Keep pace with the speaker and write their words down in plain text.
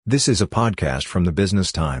This is a podcast from the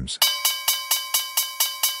Business Times.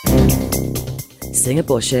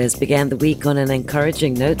 Singapore shares began the week on an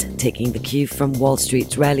encouraging note, taking the cue from Wall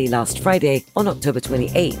Street's rally last Friday on October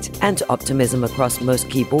 28 and optimism across most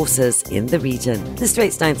key bourses in the region. The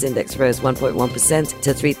Straits Times Index rose 1.1%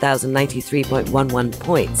 to 3,093.11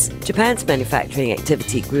 points. Japan's manufacturing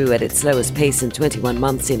activity grew at its slowest pace in 21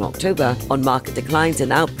 months in October on market declines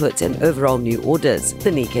in output and overall new orders.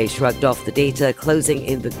 The Nikkei shrugged off the data, closing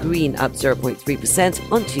in the green, up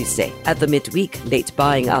 0.3% on Tuesday. At the midweek, late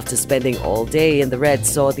buying after spending all day in the red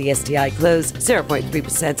saw the STI close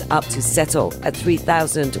 0.3% up to settle at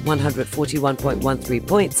 3,141.13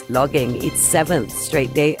 points, logging its seventh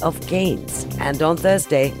straight day of gains. And on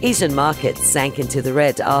Thursday, Asian markets sank into the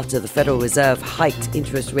red after the Federal Reserve hiked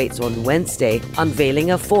interest rates on Wednesday,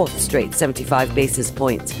 unveiling a fourth straight 75 basis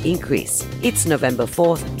point increase. It's November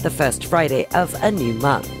 4th, the first Friday of a new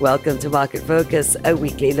month. Welcome to Market Focus, a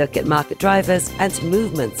weekly look at market drivers and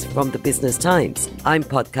movements from the Business Times. I'm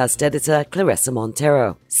podcast editor Clarissa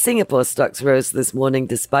Montero. Singapore stocks rose this morning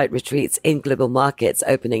despite retreats in global markets,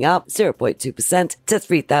 opening up 0.2% to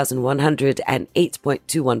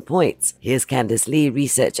 3,108.21 points. Here's Candice Lee,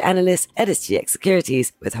 research analyst at SGX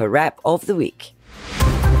Securities, with her wrap of the week.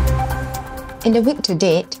 In the week to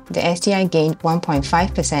date, the STI gained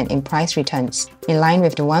 1.5% in price returns, in line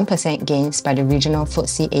with the 1% gains by the regional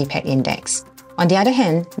FTSE APAC index. On the other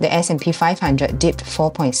hand, the S&P 500 dipped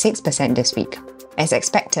 4.6% this week. As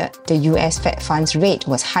expected, the US Fed funds rate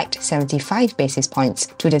was hiked 75 basis points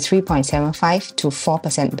to the 3.75 to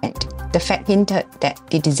 4% band. The Fed hinted that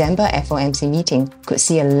the December FOMC meeting could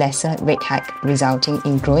see a lesser rate hike, resulting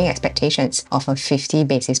in growing expectations of a 50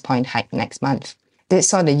 basis point hike next month. This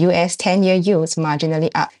saw the US 10-year yields marginally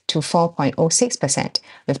up to 4.06%,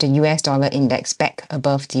 with the US dollar index back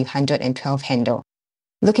above the 112 handle.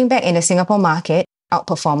 Looking back in the Singapore market,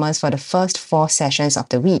 outperformers for the first 4 sessions of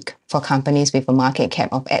the week for companies with a market cap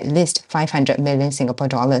of at least 500 million Singapore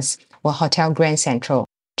dollars were Hotel Grand Central,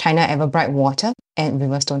 China Everbright Water, and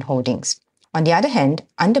Riverstone Holdings. On the other hand,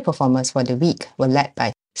 underperformers for the week were led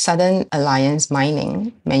by Southern Alliance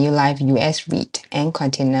Mining, Manulife US REIT, and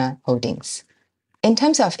Container Holdings. In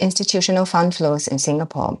terms of institutional fund flows in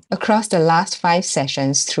Singapore, across the last 5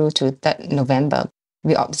 sessions through to 3rd November,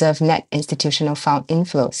 we observed net institutional fund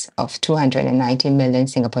inflows of 290 million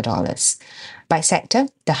Singapore dollars. By sector,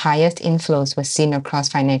 the highest inflows were seen across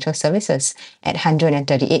financial services at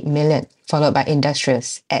 138 million, followed by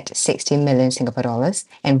industrials at 60 million Singapore dollars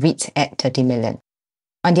and REITs at 30 million.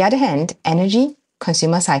 On the other hand, energy,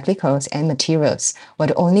 consumer cyclicals and materials were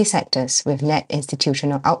the only sectors with net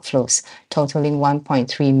institutional outflows totaling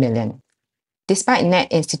 1.3 million. Despite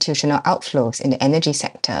net institutional outflows in the energy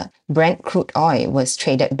sector, Brent crude oil was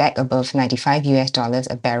traded back above $95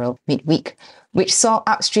 a barrel midweek, which saw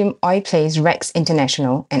upstream oil plays Rex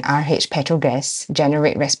International and RH Petrogas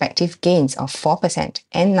generate respective gains of 4%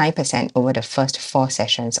 and 9% over the first 4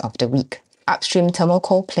 sessions of the week. Upstream thermal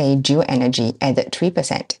coal play Geo Energy added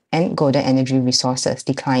 3% and Golden Energy Resources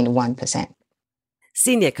declined 1%.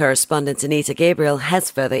 Senior correspondent Anita Gabriel has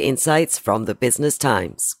further insights from the Business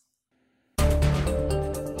Times.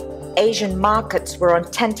 Asian markets were on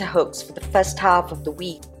tenterhooks for the first half of the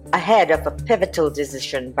week, ahead of a pivotal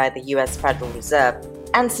decision by the US Federal Reserve.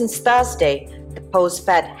 And since Thursday, the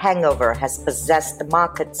post-Fed hangover has possessed the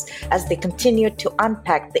markets as they continue to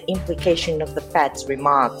unpack the implication of the Fed's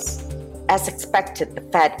remarks. As expected, the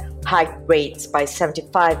Fed hiked rates by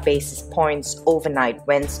 75 basis points overnight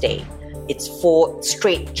Wednesday, its 4th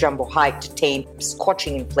straight jumbo hike to tame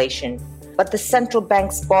scorching inflation. But the central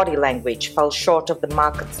bank's body language fell short of the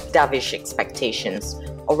market's dovish expectations,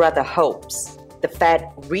 or rather hopes. The Fed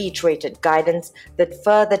reiterated guidance that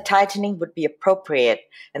further tightening would be appropriate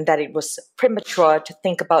and that it was premature to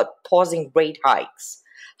think about pausing rate hikes.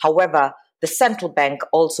 However, the central bank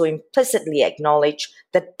also implicitly acknowledged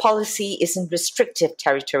that policy is in restrictive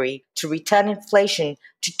territory to return inflation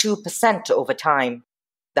to 2% over time.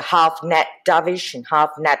 The half-net dovish and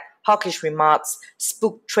half-net hawkish remarks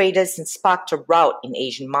spooked traders and sparked a rout in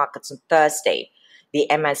Asian markets on Thursday. The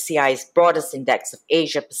MSCI's broadest index of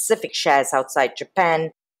Asia-Pacific shares outside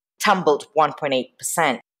Japan tumbled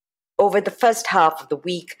 1.8%. Over the first half of the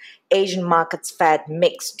week, Asian markets fared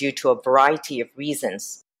mixed due to a variety of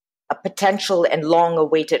reasons. A potential and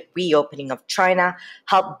long-awaited reopening of China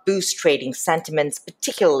helped boost trading sentiments,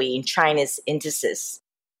 particularly in China's indices.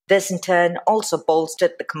 This in turn also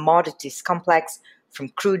bolstered the commodities complex from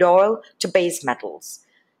crude oil to base metals.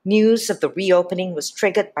 News of the reopening was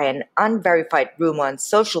triggered by an unverified rumor on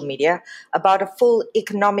social media about a full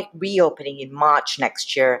economic reopening in March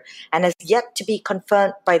next year and has yet to be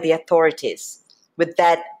confirmed by the authorities. With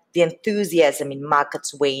that, the enthusiasm in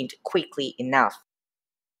markets waned quickly enough.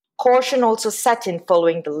 Caution also set in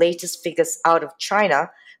following the latest figures out of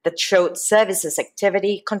China that showed services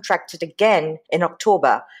activity contracted again in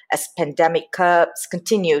October as pandemic curbs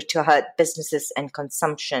continued to hurt businesses and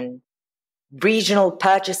consumption. Regional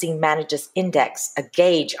Purchasing Managers Index, a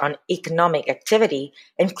gauge on economic activity,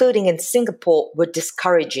 including in Singapore, were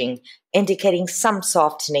discouraging, indicating some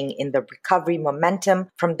softening in the recovery momentum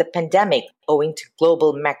from the pandemic owing to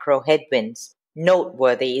global macro headwinds.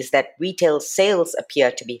 Noteworthy is that retail sales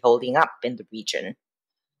appear to be holding up in the region.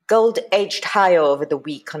 Gold edged higher over the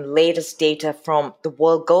week on latest data from the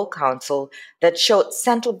World Gold Council that showed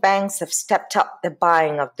central banks have stepped up their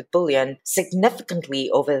buying of the bullion significantly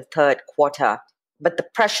over the third quarter. But the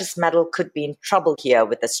precious metal could be in trouble here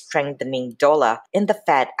with a strengthening dollar in the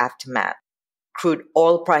Fed aftermath. Crude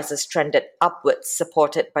oil prices trended upwards,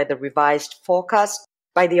 supported by the revised forecast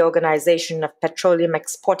by the Organization of Petroleum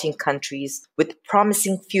Exporting Countries, with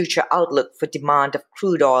promising future outlook for demand of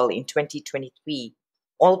crude oil in 2023.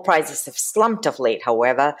 Oil prices have slumped of late,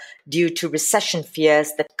 however, due to recession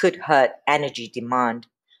fears that could hurt energy demand.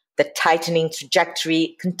 The tightening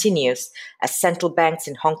trajectory continues as central banks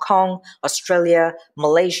in Hong Kong, Australia,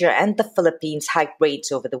 Malaysia, and the Philippines hiked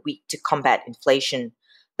rates over the week to combat inflation.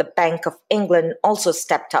 The Bank of England also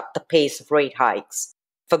stepped up the pace of rate hikes.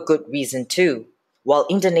 For good reason, too. While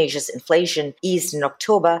Indonesia's inflation eased in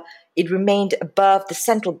October, it remained above the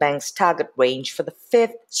central bank's target range for the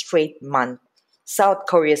fifth straight month. South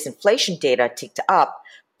Korea's inflation data ticked up,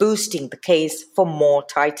 boosting the case for more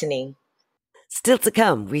tightening. Still to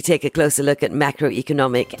come, we take a closer look at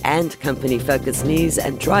macroeconomic and company-focused news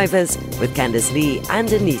and drivers with Candice Lee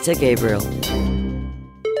and Anita Gabriel.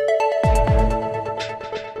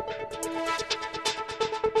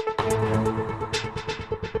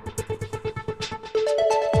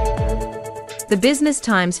 The Business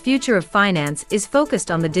Times Future of Finance is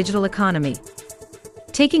focused on the digital economy.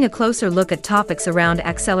 Taking a closer look at topics around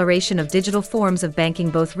acceleration of digital forms of banking,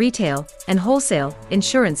 both retail and wholesale,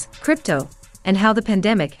 insurance, crypto, and how the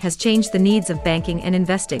pandemic has changed the needs of banking and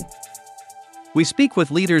investing. We speak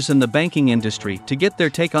with leaders in the banking industry to get their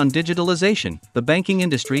take on digitalization, the banking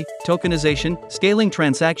industry, tokenization, scaling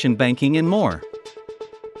transaction banking, and more.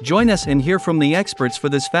 Join us and hear from the experts for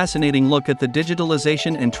this fascinating look at the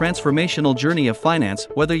digitalization and transformational journey of finance,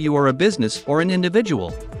 whether you are a business or an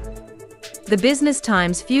individual. The Business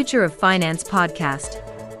Times Future of Finance podcast.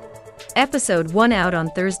 Episode 1 out on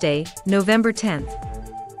Thursday, November 10th.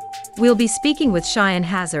 We'll be speaking with Cheyenne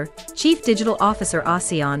Hazar, Chief Digital Officer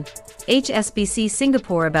ASEAN, HSBC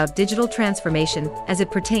Singapore, about digital transformation as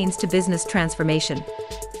it pertains to business transformation.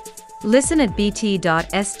 Listen at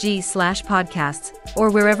bt.sg/podcasts or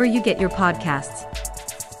wherever you get your podcasts.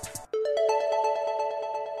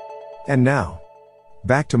 And now,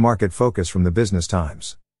 back to Market Focus from the Business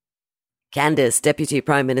Times. Candice, Deputy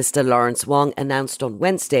Prime Minister Lawrence Wong announced on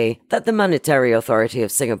Wednesday that the Monetary Authority of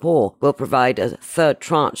Singapore will provide a third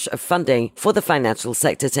tranche of funding for the Financial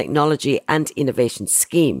Sector Technology and Innovation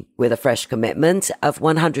Scheme, with a fresh commitment of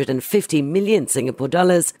 150 million Singapore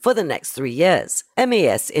dollars for the next 3 years.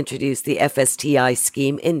 MAS introduced the FSTI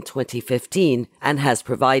scheme in 2015 and has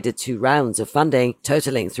provided 2 rounds of funding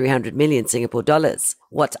totaling 300 million Singapore dollars.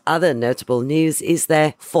 What other notable news is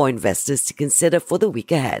there for investors to consider for the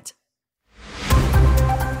week ahead?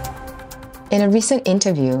 In a recent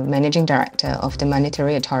interview, Managing Director of the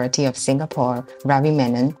Monetary Authority of Singapore, Ravi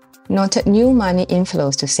Menon, noted new money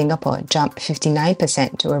inflows to Singapore jumped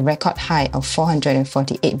 59% to a record high of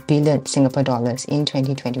 448 billion Singapore dollars in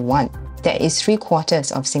 2021. That is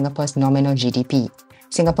 3/4 of Singapore's nominal GDP.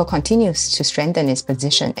 Singapore continues to strengthen its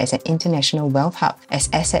position as an international wealth hub as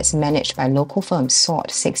assets managed by local firms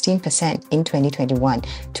soared 16% in 2021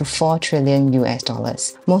 to $4 trillion,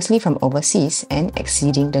 mostly from overseas and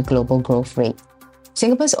exceeding the global growth rate.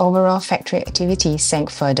 Singapore's overall factory activity sank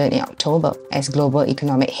further in October as global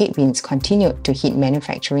economic headwinds continued to hit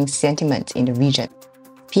manufacturing sentiment in the region.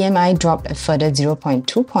 PMI dropped a further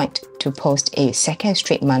 0.2 point to post a second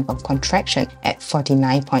straight month of contraction at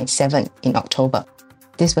 49.7 in October.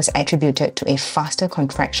 This was attributed to a faster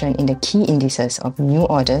contraction in the key indices of new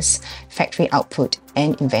orders, factory output,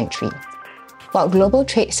 and inventory. While global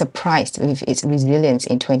trade surprised with its resilience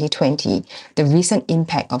in 2020, the recent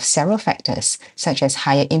impact of several factors, such as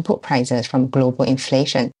higher input prices from global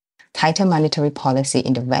inflation, tighter monetary policy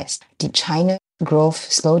in the West, the China growth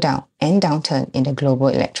slowdown, and downturn in the global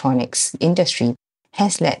electronics industry,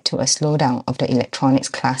 has led to a slowdown of the electronics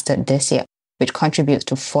cluster this year, which contributes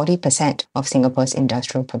to 40% of Singapore's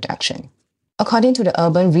industrial production. According to the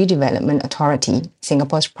Urban Redevelopment Authority,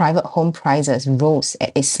 Singapore's private home prices rose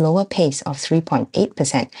at a slower pace of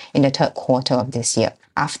 3.8% in the third quarter of this year,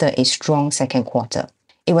 after a strong second quarter.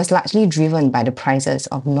 It was largely driven by the prices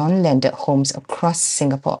of non-landed homes across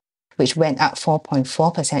Singapore, which went up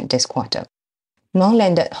 4.4% this quarter.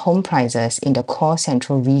 Non-landed home prices in the core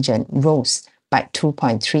central region rose by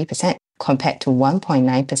 2.3% compared to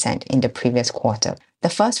 1.9% in the previous quarter. The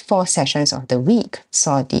first 4 sessions of the week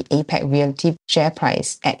saw the APAC Realty share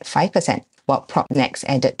price at 5%, while Propnex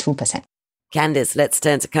added 2%. Candice, let's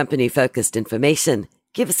turn to company-focused information.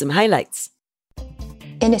 Give us some highlights.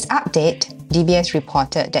 In its update, DBS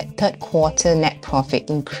reported that third quarter net profit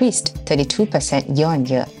increased 32%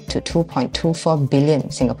 year-on-year to 2.24 billion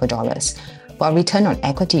Singapore dollars, while return on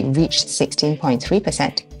equity reached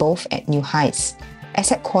 16.3%, both at new highs.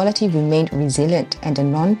 Asset quality remained resilient and the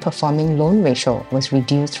non-performing loan ratio was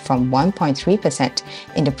reduced from 1.3%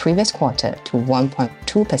 in the previous quarter to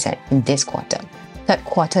 1.2% in this quarter. Third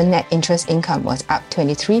quarter net interest income was up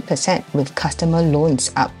 23%, with customer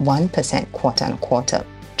loans up 1% quarter-on-quarter,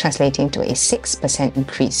 translating to a 6%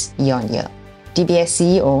 increase year-on-year. DBS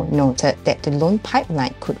CEO noted that the loan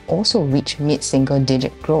pipeline could also reach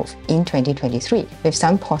mid-single-digit growth in 2023, with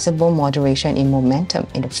some possible moderation in momentum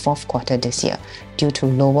in the fourth quarter this year due to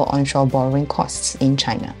lower onshore borrowing costs in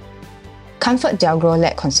China.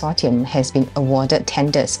 ComfortDelGro-led consortium has been awarded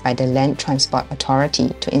tenders by the Land Transport Authority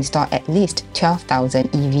to install at least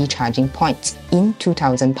 12,000 EV charging points in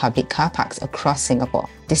 2,000 public car parks across Singapore.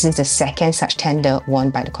 This is the second such tender won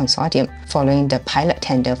by the consortium, following the pilot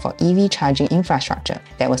tender for EV charging infrastructure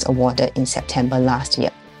that was awarded in September last year.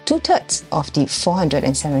 2/3 of the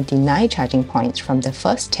 479 charging points from the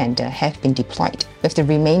first tender have been deployed, with the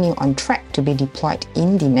remaining on track to be deployed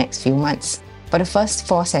in the next few months. For the first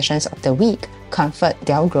 4 sessions of the week,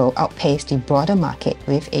 ComfortDelGro outpaced the broader market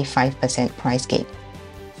with a 5% price gain.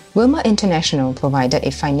 Wilmar International provided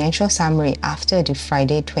a financial summary after the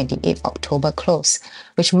Friday 28 October close,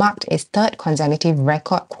 which marked its third consecutive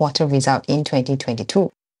record quarter result in 2022.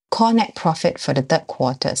 Core net profit for the third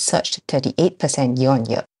quarter surged 38%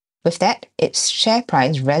 year-on-year. With that, its share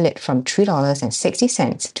price rallied from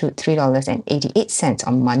 $3.60 to $3.88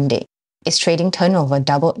 on Monday. Its trading turnover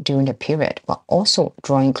doubled during the period, while also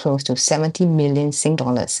drawing close to 70 million Sing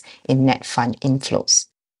dollars in net fund inflows.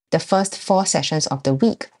 The first 4 sessions of the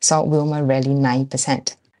week saw Wilmar rally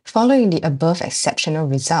 9%. Following the above exceptional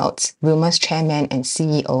results, Wilmar's chairman and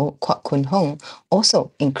CEO, Kwok Kun Hong,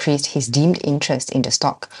 also increased his deemed interest in the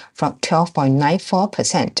stock from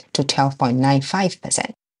 12.94% to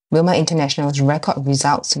 12.95%. Wilmar International's record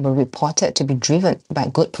results were reported to be driven by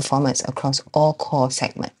good performance across all core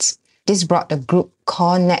segments. This brought the group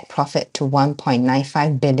core net profit to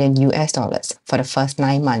 $1.95 billion for the first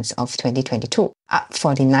 9 months of 2022, up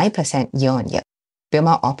 49% year-on-year.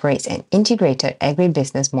 Wilmar operates an integrated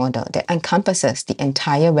agribusiness model that encompasses the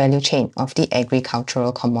entire value chain of the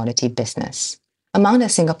agricultural commodity business. Among the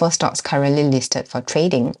Singapore stocks currently listed for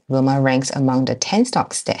trading, Wilmar ranks among the 10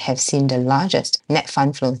 stocks that have seen the largest net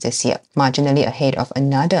fund flows this year, marginally ahead of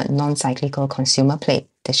another non-cyclical consumer play,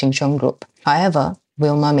 the Sheng Siong Group. However,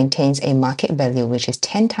 Wilmar maintains a market value which is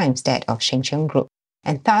 10 times that of Sheng Siong Group,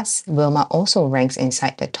 and thus Wilmar also ranks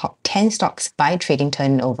inside the top 10 stocks by trading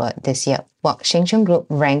turnover this year, while Sheng Siong Group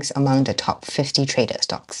ranks among the top 50 traded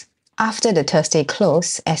stocks. After the Thursday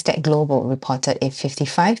close, Aztec Global reported a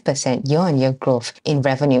 55% year-on-year growth in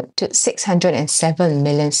revenue to 607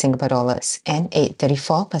 million Singapore dollars and a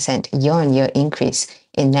 34% year-on-year increase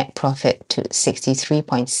in net profit to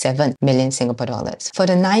 63.7 million Singapore dollars for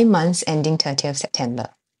the 9 months ending 30th September.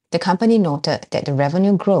 The company noted that the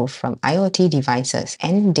revenue growth from IoT devices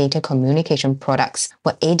and data communication products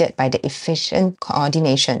were aided by the efficient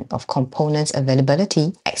coordination of components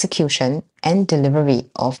availability, execution, and delivery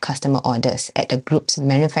of customer orders at the group's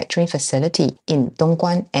manufacturing facility in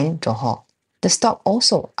Dongguan and Johor. The stock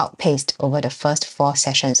also outpaced over the first 4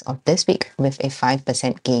 sessions of this week with a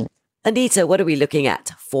 5% gain. Anita, what are we looking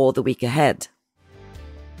at for the week ahead?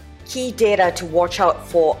 Key data to watch out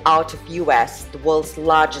for out of US, the world's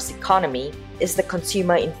largest economy, is the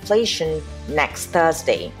consumer inflation next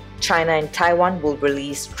Thursday. China and Taiwan will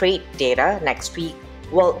release trade data next week,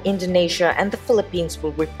 while Indonesia and the Philippines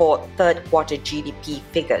will report third quarter GDP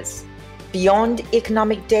figures. Beyond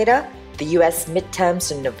economic data, the US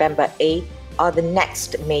midterms on November 8 are the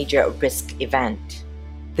next major risk event.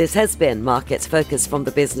 This has been Markets Focus from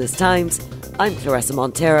the Business Times. I'm Clarissa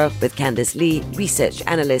Montero with Candice Lee, Research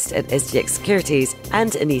Analyst at SGX Securities,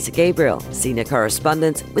 and Anita Gabriel, Senior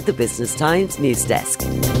Correspondent with the Business Times News Desk.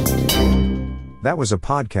 That was a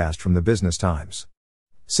podcast from the Business Times.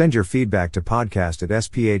 Send your feedback to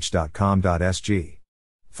podcast@sph.com.sg.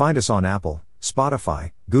 Find us on Apple,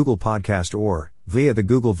 Spotify, Google Podcast or, via the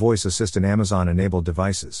Google Voice Assistant Amazon-enabled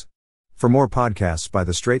devices. For more podcasts by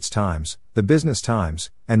The Straits Times, The Business Times,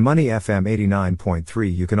 and Money FM 89.3,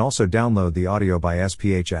 you can also download the Audio by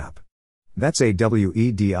SPH app. That's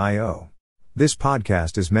AWEDIO. This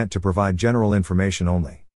podcast is meant to provide general information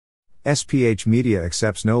only. SPH Media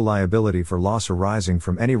accepts no liability for loss arising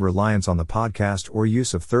from any reliance on the podcast or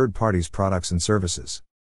use of third parties' products and services.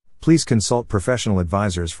 Please consult professional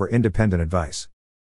advisors for independent advice.